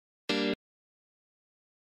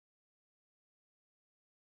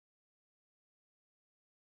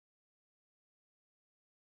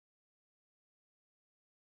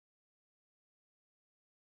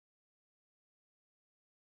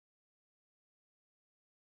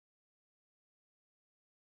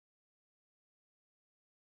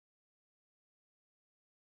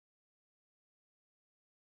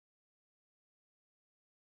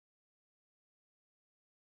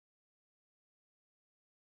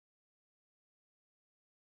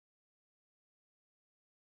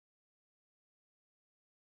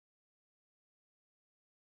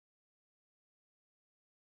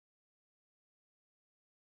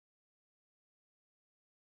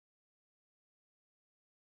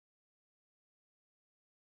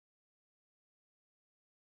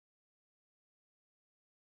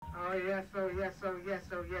Oh yes, oh yes, oh yes,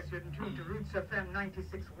 oh yes. You're in tune to Roots FM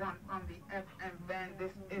 96.1 on the FM band.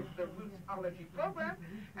 This is the Rootsology program,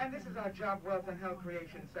 and this is our Job, Wealth, and Health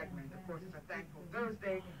Creation segment. Of course, it's a Thankful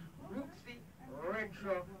Thursday, Rootsy,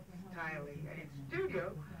 Retro, Styly. And in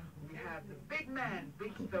studio, we have the big man,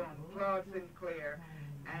 Big Stone, Claude Sinclair,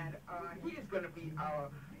 and he is going to be our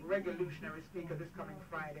revolutionary speaker this coming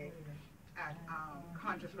Friday at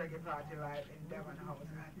Conscious Reggae Party Live in Devon House.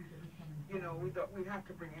 And, you know, we thought we'd have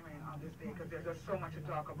to bring him in on this day because there's just so much to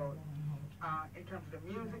talk about in terms of the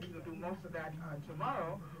music. He'll do most of that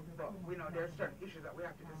tomorrow, but we know there are certain issues that we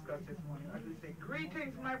have to discuss this morning. As we say,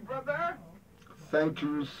 greetings, my brother. Thank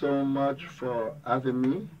you so much for having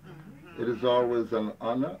me. It is always an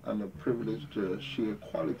honor and a privilege to share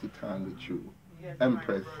quality time with you, yes,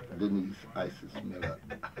 Empress Denise Isis Miller.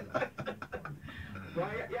 Well,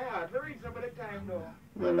 yeah, very some of the time though.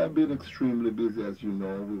 Well, I've been extremely busy, as you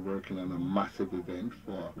know. We're working on a massive event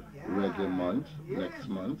for Reggae Month next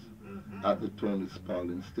month at the Tony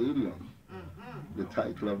Spalding Stadium. The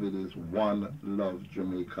title of it is One Love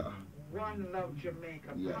Jamaica. One Love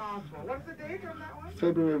Jamaica. Yes. Powerful. What's the date on that one?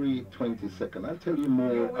 February 22nd. I'll tell you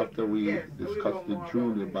more after we discuss the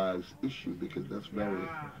Junior Byles issue because that's very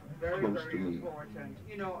close to me. Important.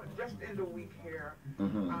 You know, just in the week here,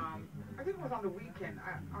 I think it was on the weekend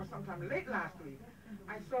or sometime late last week,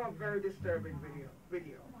 I saw a very disturbing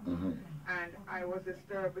video. And I was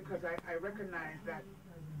disturbed because I recognized that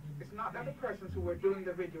it's not that the persons who were doing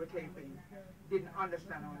the videotaping didn't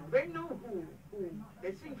understand or know. They knew who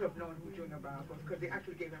they seem to have known who Junior Byles was because they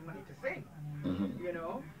actually gave him money to sing, you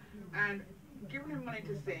know, and giving him money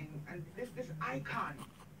to sing, and this icon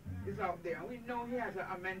is out there, and we know he has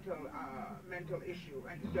a mental issue,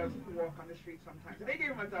 and he does walk on the street sometimes. So they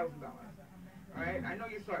gave him $1,000, right? I know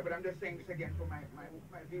you saw it, but I'm just saying this again for my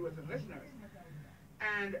viewers and listeners.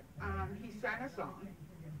 And he sang a song,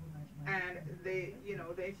 and they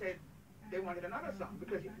said they wanted another song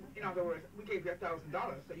because, in other words, we gave you $1,000,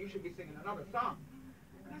 so you should be singing another song.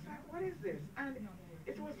 And I was like, what is this? And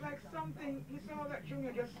it was like something, he saw that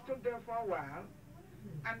Junior just stood there for a while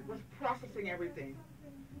and was processing everything.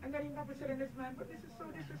 And then he probably said in his mind, but this is so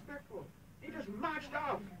disrespectful. He just marched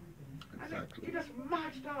off. Exactly. He just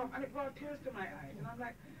marched off, and it brought tears to my eyes. And I'm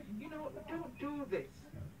like, you know, don't do this.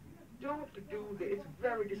 Don't do this. It's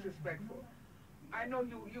very disrespectful. I know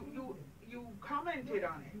you commented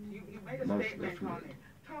on it. You made a statement on it.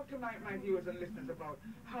 Talk to my viewers and listeners about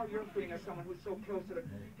how you're feeling as someone who's so close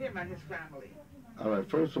to him and his family. All right.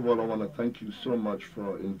 First of all, I want to thank you so much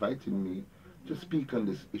for inviting me to speak on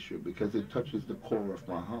this issue because it touches the core of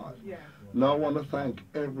my heart. Yeah. Now I want to thank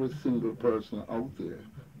every single person out there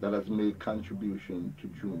that has made contribution to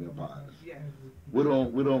Junior Byles. Yes.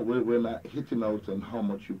 We're not hitting out on how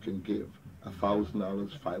much you can give.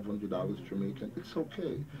 $1,000, $500 Jamaican, it's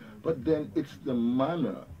okay. But then it's the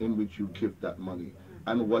manner in which you give that money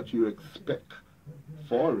and what you expect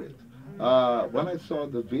for it. When I saw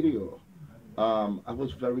the video, I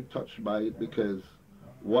was very touched by it because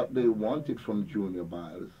what they wanted from Junior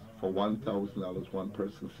Byles for $1,000, one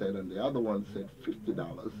person said, and the other one said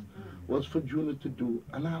 $50, was for Junior to do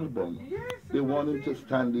an album. Yes, they wanted to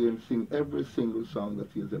stand there and sing every single song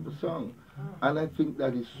that he has ever sung. And I think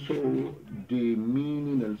that is so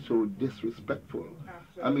demeaning and so disrespectful.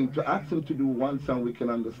 I mean, to ask him to do one song we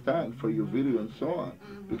can understand for your video and so on,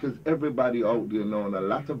 because everybody out there know, and a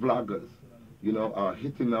lot of vloggers, you know, are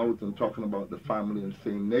hitting out and talking about the family and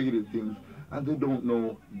saying negative things, and they don't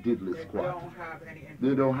know diddly squat.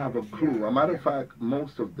 They don't have a clue. A matter of fact,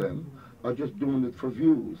 most of them are just doing it for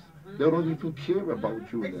views. They don't even care about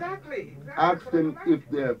Junior. Exactly. Ask them if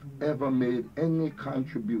they have ever made any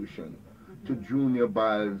contribution to Junior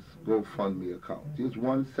Byles' GoFundMe account. There's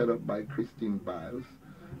one set up by Christine Byles,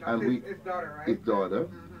 and his daughter, right? His daughter,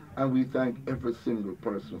 and we thank every single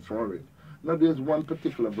person for it. Now there's one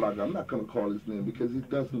particular vlogger, I'm not going to call his name because he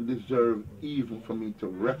doesn't deserve even for me to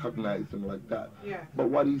recognize him like that. Yeah. But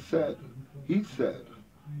what he said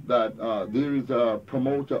that there is a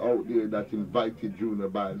promoter out there that invited Junior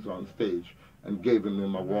Byles on stage and gave him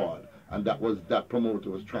an award, and that promoter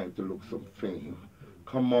was trying to look some fame.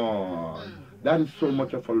 Come on. That is so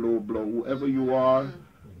much of a low blow. Whoever you are,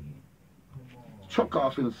 chuck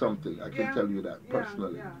off in something. I can tell you that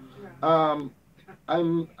personally.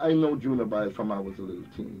 I know Junior Byles from I was a little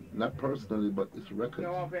teen. Not personally, but it's records.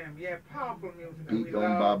 Know of him. Yeah, powerful music. Beat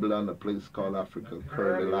Down Babylon, a place called Africa,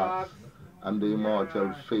 Curly Locks, and the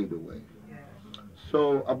Immortal Fade Away. Yeah.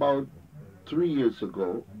 So about 3 years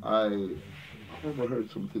ago, I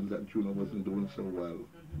overheard some things that Junior wasn't doing so well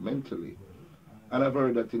mentally. And I've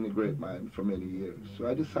heard that in the grapevine for many years. So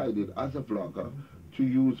I decided as a vlogger to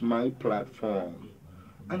use my platform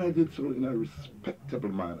And I did so in a respectable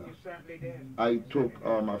manner. You certainly did. I took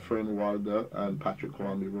my friend Walder and Patrick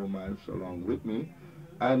Kwame Romance along with me,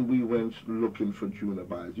 and we went looking for Junior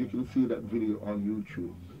Byles. You can see that video on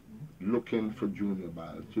YouTube, looking for Junior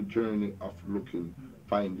Byles, the journey of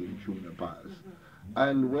finding Junior Byles.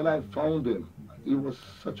 And when I found him, it was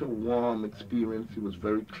such a warm experience. It was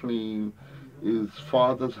very clean. His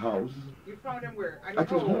father's house. You found him where? At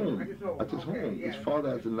his home. At his home. home. Yes. His father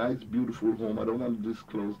has a nice, beautiful home. I don't want to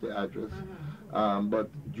disclose the address.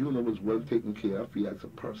 But Junior was well taken care of. He has a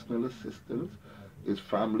personal assistant. His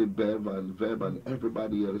family, Bev and Veb and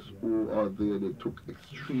everybody else who are there, they took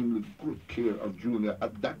extremely good care of Junior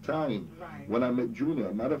at that time. Right. When I met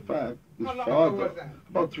Junior, matter of fact, his How long father, ago was that?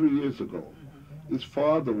 about 3 years ago, his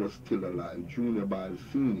father was still alive, Junior Byles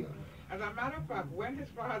Sr. As a matter of fact, when his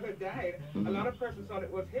father died, a lot of persons thought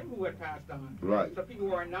it was him who had passed on. Right. So people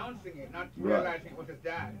were announcing it, not Right. realizing it was his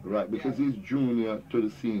dad. Right, because Yes. he's junior to the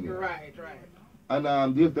senior. Right, right.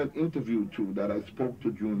 And there's that interview too that I spoke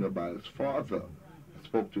to Junior Byles' father. I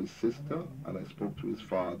spoke to his sister and I spoke to his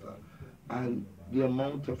father. And the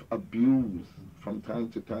amount of abuse from time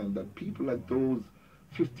to time that people like those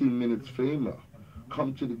 15 minutes famer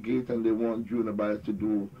come to the gate and they want Junior Byles to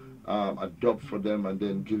do a dub for them and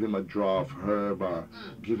then give him a draw of herb or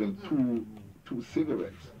give him two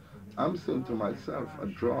cigarettes. I'm saying to myself, a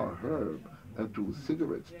draw of herb and 2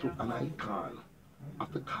 cigarettes to an icon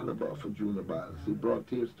of the caliber for Junior Byles. It brought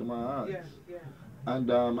tears to my eyes. Yes, yes.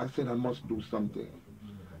 And I said I must do something.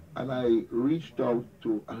 And I reached out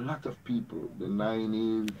to a lot of people, the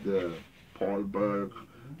 90s, the Paul Burke,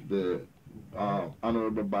 the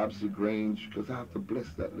Honorable Babsy Grange, because I have to bless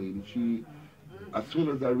that lady. She, as soon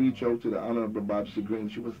as I reached out to the Honorable Babsy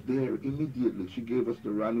Grange, she was there immediately. She gave us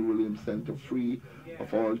the Ronnie Williams Center free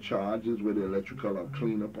of all charges, whether electrical or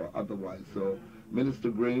cleanup or otherwise. So, Minister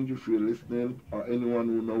Grange, if you're listening, or anyone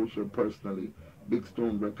who knows her personally, Big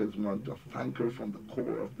Stone Records want to thank her from the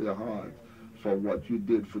core of their heart for what you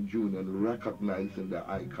did for Junior and recognizing the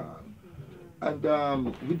icon. And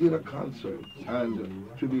we did a concert, and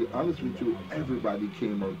to be honest with you, everybody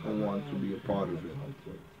came out and wanted to be a part of it.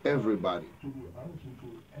 Everybody.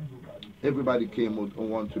 Everybody came out and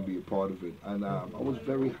wanted to be a part of it. And I was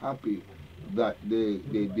very happy that they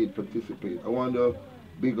did participate. I want to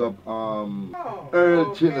big up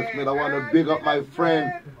Earl Chinner-Smith. I want to big up my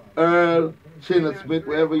friend Earl Chinner-Smith,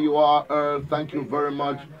 wherever you are. Earl, thank you very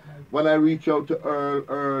much. When I reached out to Earl,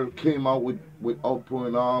 Earl came out with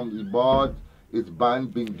Outpouring Arms. He bought his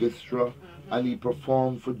band, Bingistra, and he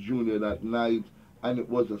performed for Junior that night, and it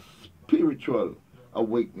was a spiritual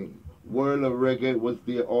awakening. World of Reggae was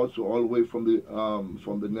there also, all the way from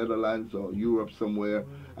the Netherlands or Europe somewhere,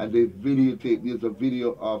 and they videotaped. There's a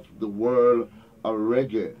video of the World of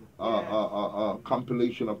Reggae,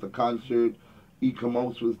 compilation of the concert. Eka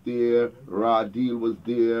Mouse was there, Ra Deal was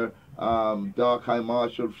there, Dark Eye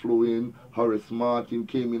Marshall flew in, Horace Martin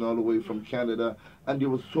came in all the way from Canada, and there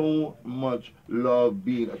was so much love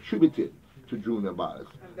being attributed to Junior Byles.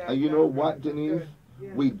 And you know what, Denise?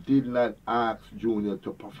 We did not ask Junior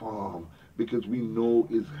to perform because we know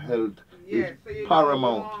his health is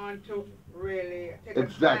paramount. Don't want to really take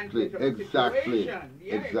Exactly. advantage of the situation.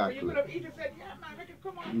 So you could have either said, yeah, man, I can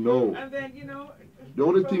come on. No. And then, you know. The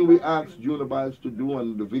only thing we asked Junior Byles to do,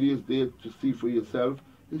 and the video's there to see for yourself,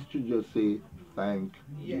 is to just say thank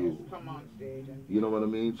you. Yes, come on stage. You know what I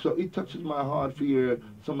mean? So it touches my heart for hear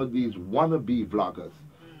some of these wannabe vloggers,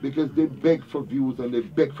 because they beg for views and they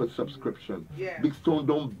beg for subscription. Big Stone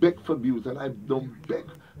don't beg for views and I don't beg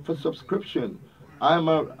for subscription. I'm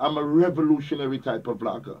a revolutionary type of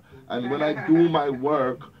vlogger, and when I do my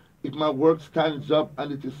work, if my work stands up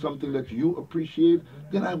and it is something that you appreciate,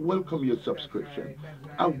 then I welcome your subscription.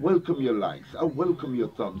 I welcome your likes. I welcome your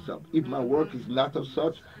thumbs up. If my work is not of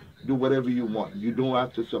such, do whatever you want. You don't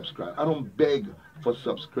have to subscribe. I don't beg for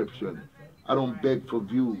subscription. I don't beg for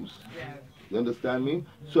views. You understand me?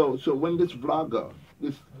 So when this vlogger,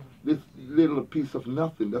 this little piece of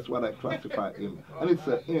nothing, that's what I classify him. And it's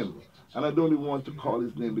a him. And I don't even want to call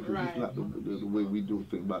his name because it's not the way we do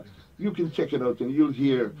things. But you can check it out and you'll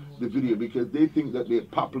hear the video, because they think that they're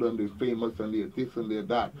popular and they're famous and they're this and they're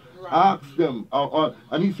that. Ask them.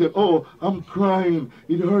 And he said, oh, I'm crying.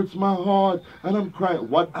 It hurts my heart and I'm crying.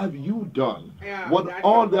 What have you done? What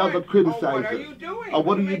all the other criticizers? What are you doing?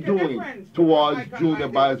 What are you doing towards Junior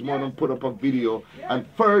Byles more than put up a video and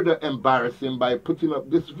further embarrass him by putting up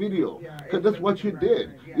this video? Because that's what you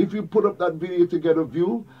did. If you put up that video to get a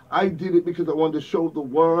view, I did it because I wanted to show the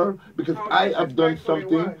world, because I have done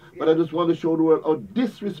something, but I just want to show the world how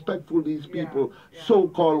disrespectful these people,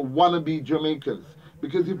 so-called wannabe Jamaicans,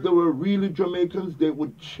 Because if they were really Jamaicans, they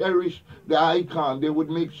would cherish the icon. They would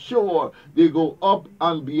make sure they go up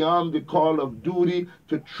and beyond the call of duty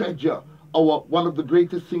to treasure one of the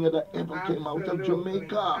greatest singers that ever came out of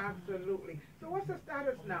Jamaica. Absolutely. So what's the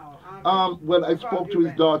status now? Well, I spoke to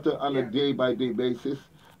his daughter on a day-by-day basis.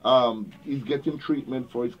 He's getting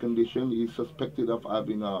treatment for his condition. He's suspected of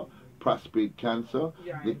having prostate cancer.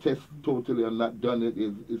 The tests totally are not done.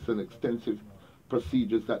 It's an extensive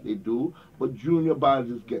procedures that they do, but Junior Byles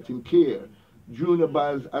is getting care. Junior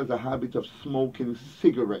Byles has a habit of smoking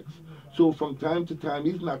cigarettes. So from time to time,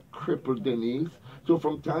 he's not crippled, Denise. So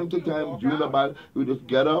from time to time, Junior Byles will just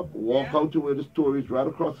get up, walk out to where the store is, right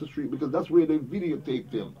across the street, because that's where they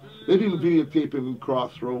videotaped him. They didn't videotape him in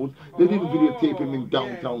Crossroads. They didn't videotape him in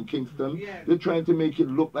downtown Kingston. They're trying to make it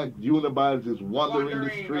look like Junior Byles is wandering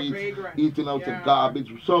the streets, eating out the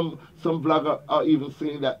garbage. Some vloggers are even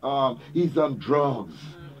saying that he's on drugs.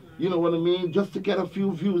 You know what I mean? Just to get a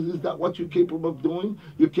few views. Is that what you're capable of doing?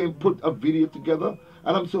 You can put a video together.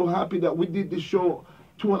 And I'm so happy that we did this show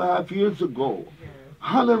 2.5 years ago,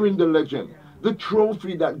 honoring the legend. The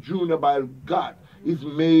trophy that Junior Byles got is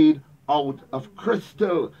made out of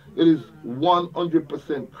crystal. It is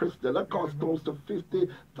 100% crystal. That cost close to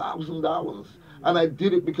 $50,000. And I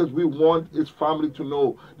did it because we want his family to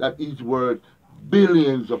know that he's worth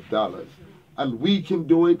billions of dollars. And we can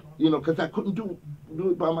do it, you know, because I couldn't do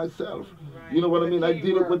it by myself. Right. You know what I mean? I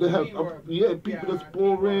did it with the help of people that's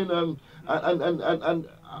pouring, and I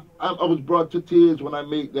was brought to tears when I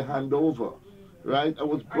made the handover. Right? I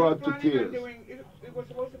was brought to tears. It was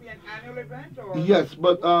supposed to be an annual event, or? Yes,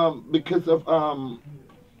 but because of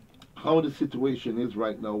how the situation is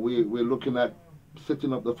right now, we're looking at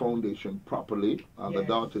setting up the foundation properly. The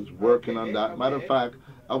daughter's working on that. Matter of fact,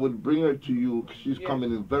 I would bring her to you. She's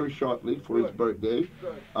coming in very shortly for his birthday,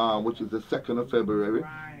 which is the 2nd of February.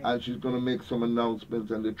 And she's going to make some announcements,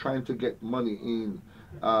 and they're trying to get money in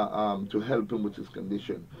to help him with his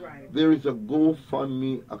condition. There is a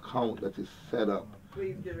GoFundMe account that is set up.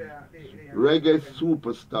 Please give it out. Reggae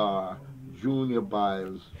Superstar Junior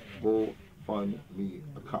Byles GoFundMe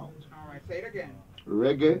account. All right, say it again.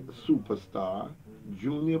 Reggae Superstar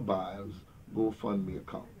Junior Byles GoFundMe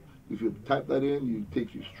account. If you type that in, it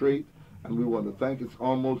takes you straight, and we want to thank. It's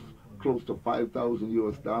almost close to $5,000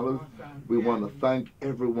 US. We want to thank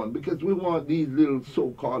everyone, because we want these little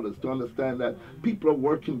so-callers to understand that people are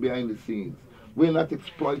working behind the scenes. We're not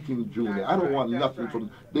exploiting Junior. I don't want nothing from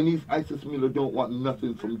Denise Isis Miller. Don't want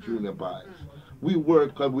nothing from Junior Byles. We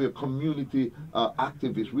work because we're community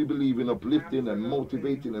activists. We believe in uplifting and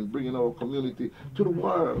motivating and bringing our community to the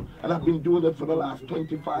world. And I've been doing it for the last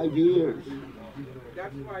 25 years.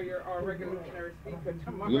 That's why you're our revolutionary speaker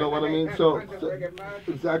tomorrow. You know what I mean? So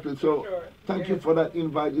exactly. So thank you for that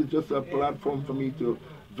invite. It's just a platform for me to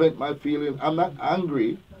vent my feelings. I'm not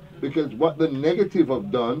angry, because what the negative have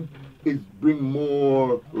done is bring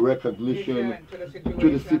more recognition to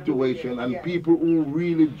the situation. And people who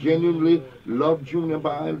really genuinely love Junior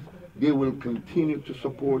Byles, they will continue to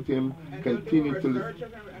support him, continue to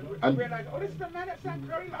listen. And realize, oh, this is the man that sang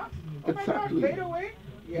Curry Locks? Oh my God, fade away?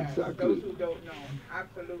 Yes, exactly. Those who don't know,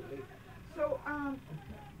 absolutely. So,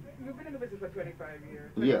 you've been in the business for 25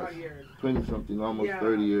 years, 25 years. 20-something, almost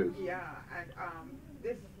 30 years. Yeah, and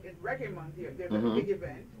this is Reggae Month here. There's a big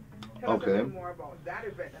event. Tell us a bit more about that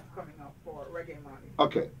event that's coming up for Reggae Month.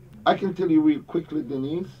 Okay, I can tell you real quickly,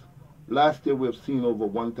 Denise. Last year we've seen over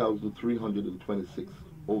 1,326,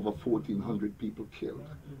 over 1,400 people killed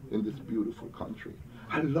in this beautiful country.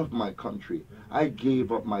 I love my country. I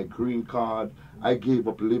gave up my green card. I gave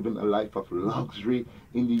up living a life of luxury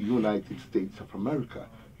in the United States of America.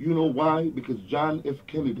 You know why? Because John F.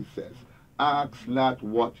 Kennedy says, ask not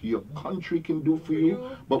what your country can do for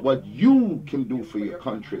you, but what you can do for your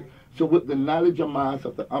country. So with the knowledge and mass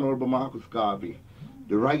of the Honorable Marcus Garvey,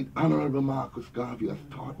 the Right Honorable Marcus Garvey has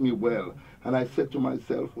taught me well. And I said to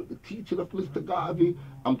myself, with the teaching of Mr. Garvey,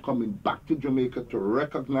 I'm coming back to Jamaica to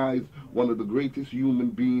recognize one of the greatest human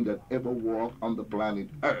beings that ever walked on the planet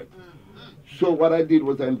Earth. So what I did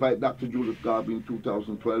was I invited Dr. Julius Garvey in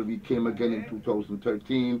 2012. He came again in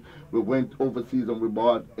 2013. We went overseas and we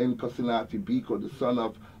bought Nkosinati Biko, the son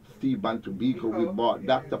of Steve Bantu Biko. We bought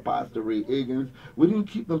Dr. Pastor Ray Higgins. We didn't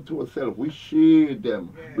keep them to ourselves. We shared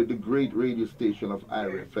them with the great radio station of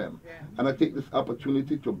IRFM. And I take this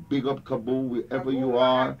opportunity to big up Kabul, wherever you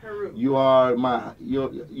are. You are my,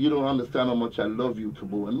 you don't understand how much I love you,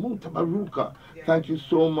 Kabul. And Muta Baruka, thank you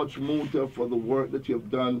so much, Muta, for the work that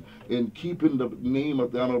you've done in keeping the name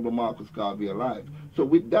of the Honorable Marcus Garvey alive. So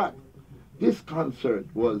with that, this concert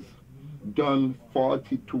was done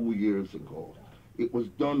 42 years ago. It was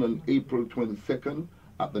done on April 22nd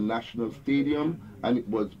at the National Stadium, and it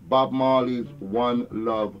was Bob Marley's One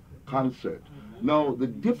Love concert. Now, the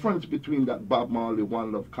difference between that Bob Marley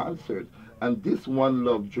One Love concert and this One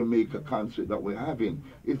Love Jamaica concert that we're having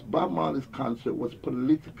is Bob Marley's concert was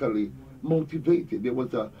politically motivated. There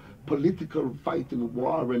was a political fight and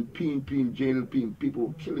war and PNP, JLP, and people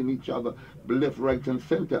were killing each other left, right, and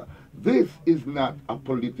center. This is not a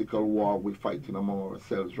political war we're fighting among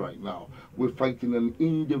ourselves right now. We're fighting an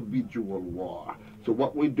individual war. So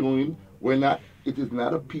what we're doing, it is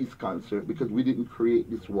not a peace concert because we didn't create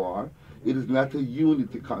this war. It is not a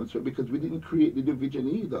unity concert because we didn't create the division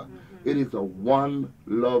either. It is a one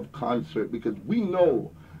love concert because we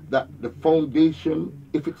know that the foundation,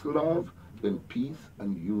 if it's love, then peace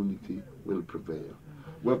and unity will prevail.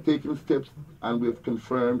 We have taken steps and we have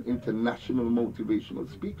confirmed international motivational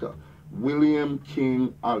speaker, William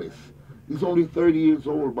King Alice. He's only 30 years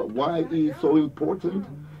old, but why he is so important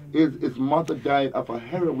is his mother died of a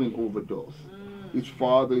heroin overdose. His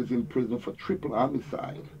father is in prison for triple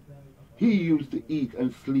homicide. He used to eat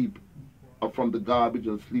and sleep from the garbage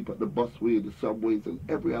and sleep at the busway, the subways, and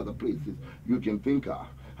every other places you can think of.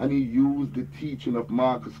 And he used the teaching of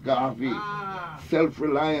Marcus Garvey,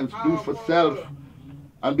 self-reliance, do for self.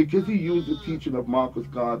 And because he used the teaching of Marcus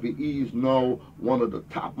Garvey, he is now one of the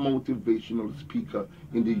top motivational speakers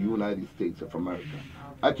in the United States of America.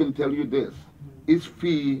 I can tell you this, his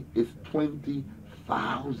fee is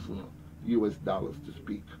 $20,000 US to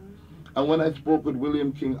speak. And when I spoke with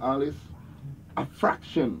William King Alice, a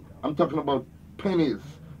fraction, I'm talking about pennies,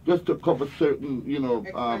 just to cover certain,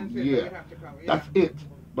 that's it.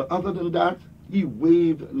 But other than that, he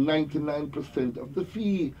waived 99% of the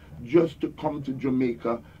fee just to come to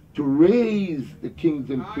Jamaica to raise the kings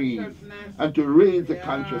and queens and to raise the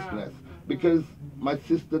consciousness. Because my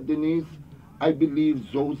sister Denise, I believe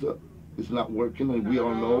Zosa is not working, and we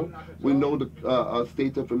all know. We know the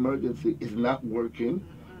state of emergency is not working.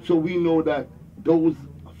 So we know that those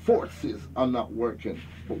forces are not working.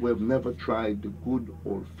 But we've never tried the good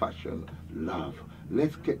old-fashioned love.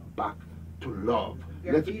 Let's get back to love.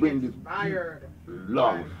 Let's bring this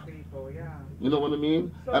love. You know what I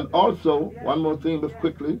mean? And also, one more thing, but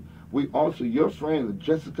quickly, we also, your friend,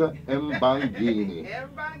 Jessica Mbangini.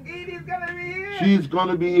 Mbangini's going to be here. She's going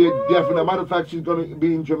to be here, definitely. Matter of fact, she's going to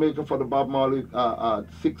be in Jamaica for the Bob Marley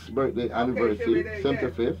 6th birthday anniversary,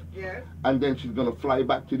 75th. Yes. And then she's going to fly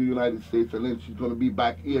back to the United States, and then she's going to be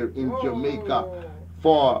back here in Jamaica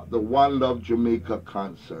for the One Love Jamaica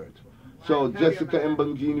concert. So Jessica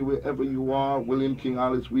Mbangini, wherever you are, William King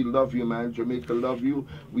Alice, we love you, man. Jamaica love you.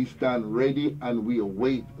 We stand ready and we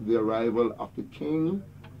await the arrival of the king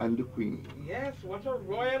and the queen. Yes, what a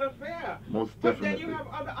royal affair. Most but definitely. Then you have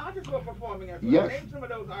other artists who are performing as well. Yes. Name some of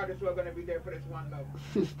those artists who are going to be there for this One Love.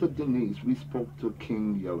 Sister Denise, we spoke to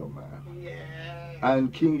King Yellowman. Yes.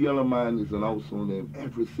 And King Yellowman is an household name.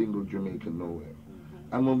 Every single Jamaican knows him.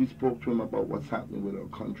 And when we spoke to him about what's happening with our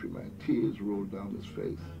country, man, tears rolled down his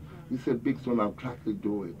face. He said, Big Son, I'll gladly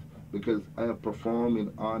do it because I have performed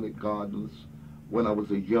in Arnett Gardens when I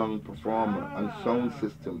was a young performer and sound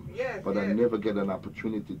system, but I never get an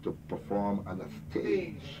opportunity to perform on a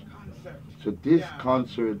stage. So this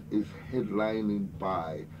concert is headlining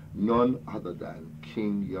by none other than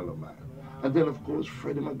King Yellowman. And then, of course,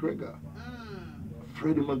 Freddie McGregor.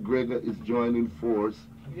 Freddie McGregor is joining force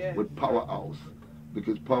with Powerhouse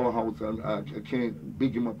because Powerhouse, I can't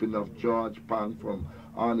big him up enough, George Pan from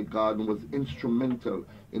Arnett Garden was instrumental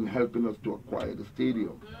in helping us to acquire the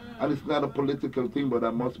stadium. And it's not a political thing, but I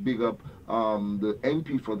must big up the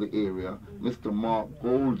MP for the area, Mr. Mark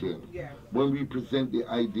Golden. When we present the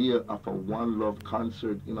idea of a One Love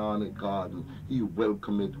concert in Arnett Garden, he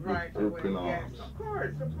welcomed it with open arms. Of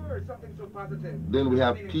course, something so positive. Then we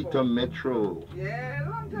have Peter Metro. Yeah,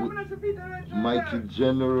 long time after Peter Metro. Mikey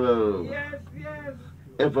General. Yes.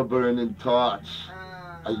 Ever Burning Torch.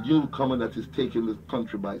 A newcomer that is taking this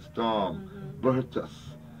country by storm. Bertus,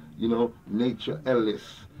 you know, Nature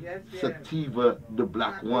Ellis, Sativa the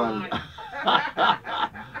Black One.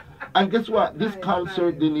 And guess what? This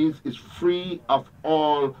concert, Denise, is free of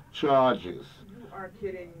all charges. You are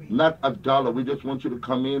kidding me. Not a dollar. We just want you to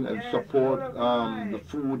come in and support the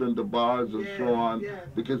food and the bars and so on,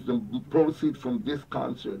 because the proceeds from this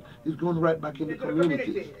concert is going right back in the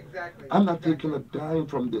community. Exactly. I'm not taking a dime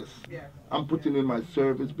from this. I'm putting in my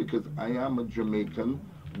service because I am a Jamaican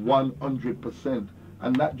 100%,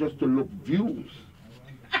 and not just to look views,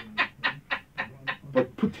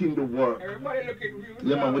 but put in the work. Everybody look at views.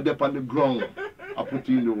 Yeah, man, we're up on the ground. I put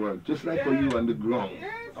in the work. Just like for you on the ground,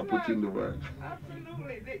 I put in the work.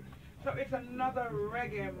 Absolutely. So it's another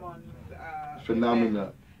Reggae Month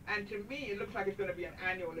phenomena. And to me, it looks like it's going to be an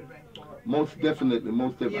annual event for most definitely,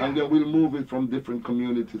 most definitely. Yeah. And then we'll move it from different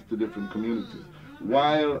communities to different communities.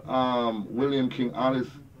 While William King Alice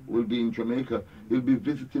will be in Jamaica, he'll be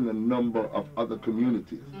visiting a number of other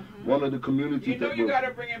communities. One of the communities you know that you got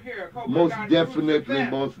to bring him here. most definitely,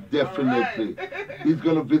 he's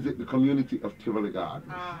going to visit the community of Tivoli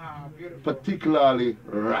Gardens, particularly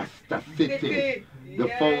Rasta City, the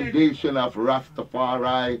foundation of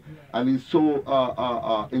Rastafari, and he's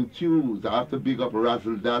so enthused. I have to big up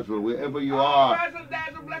Razzle Dazzle wherever you are. Razzle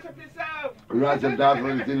Dazzle, bless up yourself. Razzle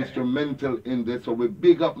Dazzle is instrumental in this, so we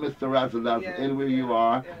big up Mr. Razzle Dazzle anywhere you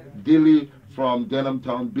are. Dilly from Denham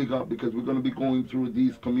Town, big up, because we're going to be going through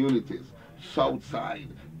these communities, south side,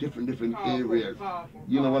 different areas,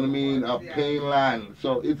 you know what I mean, Painland.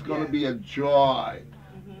 So it's going to be a joy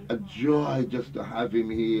just to have him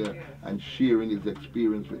here and sharing his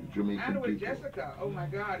experience with Jamaican and with people. Jessica, oh my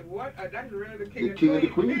God, what? That's really the king of the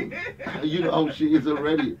queen. You know how she is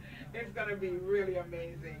already. It's going to be really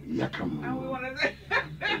amazing. Yakam. And we want to say,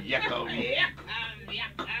 Yakam.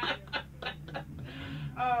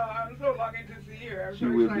 I'm so longing to see her. I'm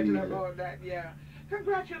so excited about that. Yeah.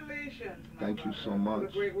 Congratulations. Thank you so much. For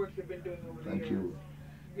the great work you've been doing over the years. Thank you.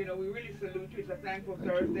 You know, we really salute you. It's a thankful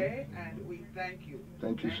Thursday, and we thank you.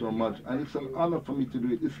 Thank you so much. And it's an honor for me to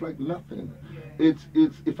do it. It's like nothing. Yeah.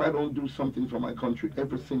 It's if I don't do something for my country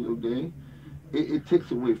every single day, it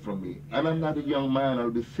takes away from me. And I'm not a young man.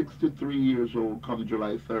 I'll be 63 years old come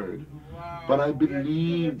July 3rd. Wow. But I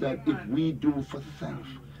believe that if we do for self,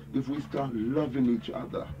 if we start loving each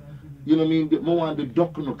other, you know what I mean? The more the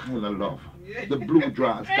Docono kind of love, the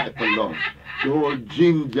bluegrass type of love, the whole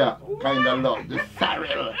ginger kind of love, the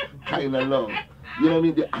sorrel kind of love, you know what I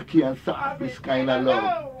mean? The Aki and Sarvis kind of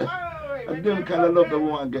love. And them kind of love that we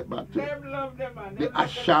want to get back to. The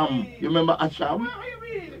Asham, you remember Asham?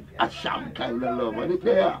 Asham kind of love, and it's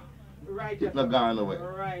there. It's not gone away.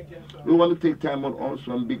 We want to take time out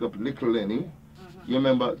also and big up Little Lenny. You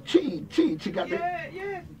remember Chi got it?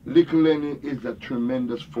 Yes. Little Lenny is a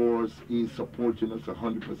tremendous force. He's supporting us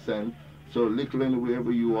 100%. So Little Lenny,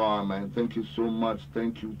 wherever you are, man, thank you so much.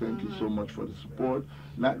 Thank you so much for the support.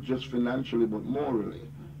 Not just financially, but morally.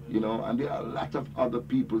 You know, and there are a lot of other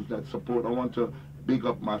people that support. I want to big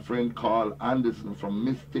up my friend Carl Anderson from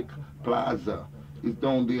Mystic Plaza. He's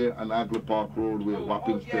down there on Agla Park Road where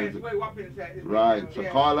Wapping stays. Right. So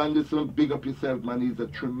Carl Anderson, big up yourself, man. He's a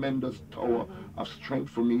tremendous tower of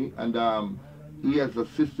strength for me. And he has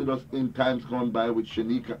assisted us in times gone by with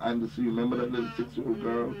Shanika Anderson. You remember that little 6-year-old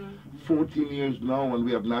girl? 14 years now, and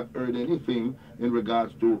we have not heard anything in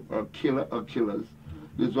regards to her killer or killers.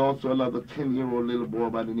 There's also another 10-year-old little boy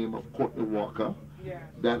by the name of Courtney Walker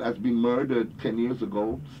that has been murdered 10 years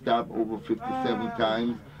ago, stabbed over 57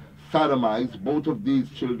 times. Sodomized. Both of these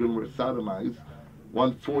children were sodomized.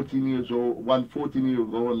 One 14 years old, one 14 years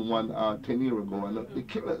ago, and one 10 years ago. And the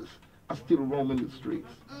killers are still roaming the streets.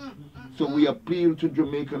 So we appeal to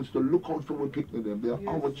Jamaicans to look out for what picking them. They are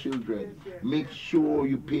our children. Make sure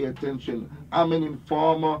you pay attention. I'm an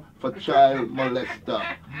informer for child molester.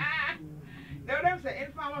 Them say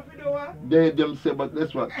informer for do what? They them say, but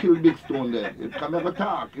that's what, kill Big Stone then. If come ever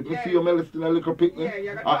talk, if you see you molesting a little picnic,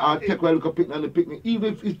 or take a little picnic on the picnic,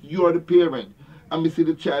 even if you're the parent, and we see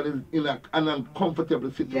the child is in an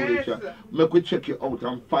uncomfortable situation, make we check you out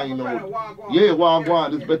and find out. Walk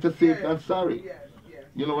on. It's better safe than sorry.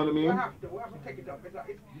 You know what I mean? We have to take it up.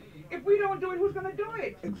 If we don't do it, who's going to do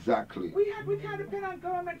it? Exactly. We can't depend on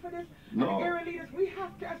government for this. No. And area leaders, we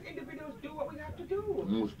have to, as individuals, do what we have to do.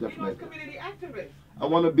 Most definitely. As community activists. I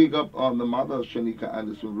want to big up the mother of Shanika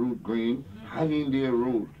Anderson, Ruth Green. Hang in there,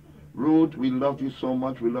 Ruth. Ruth, we love you so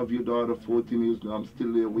much. We love your daughter, 14 years now. I'm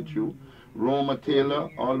still there with you. Roma Taylor,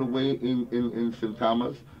 all the way in St.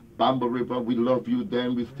 Thomas. Bamba River, we love you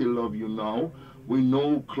then. We still love you now. We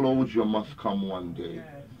know closure must come one day.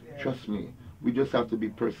 Trust me. We just have to be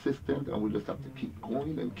persistent, and we just have to keep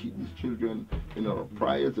going and keep these children in our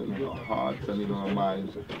prayers and in our hearts and in our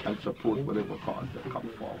minds, and support whatever cause that come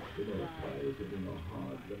forward.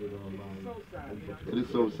 It is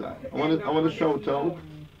so sad. I want to shout out.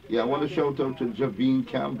 I want to shout out to Javine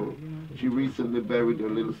Campbell. She recently buried her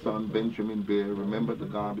little son Benjamin Bear. Remember the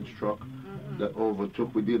garbage truck that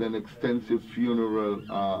overtook? We did an extensive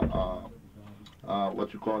funeral.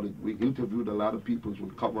 We interviewed a lot of people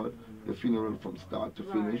who covered the funeral from start to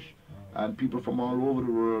finish, and people from all over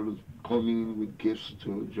the world coming with gifts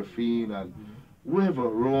to Jafine and whoever.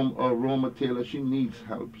 Roma Taylor, she needs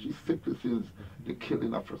help. She's sick since the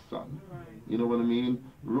killing of her son. You know what I mean?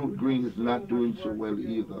 Ruth Green is not doing so well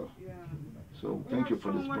either. So thank you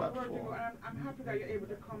for this platform. And I'm happy that you're able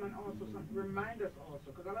to come and also remind us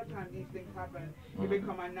also, because a lot of times these things happen, they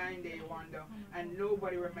become a 9-day wonder, and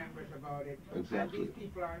nobody remembers about it. Exactly. And these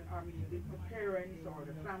people are, I mean, the parents or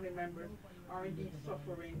the family members are indeed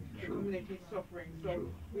suffering, the community is suffering. So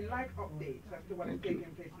we like updates as to what is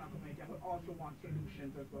taking place in our community, and we also want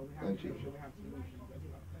solutions as well. We have to make sure we have solutions as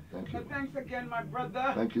well. Thank you. So thanks again, my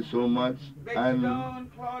brother. Thank you so much. Big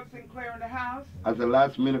Stone, Claude Sinclair in the house. As a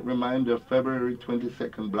last minute reminder, February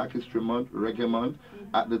 22nd, Black History Month, Reggae Month,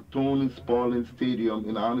 at the Tony Spalding Stadium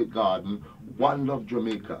in Arnett Garden, One Love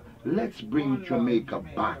Jamaica. Let's bring Jamaica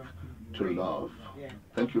back to love. Yeah.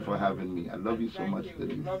 Thank you for having me. I love you so much,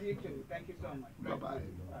 Denise. Love you too. Thank you so much. Bye-bye.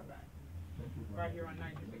 Bye-bye. Right here on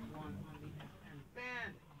 96.1 on the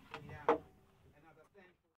FM.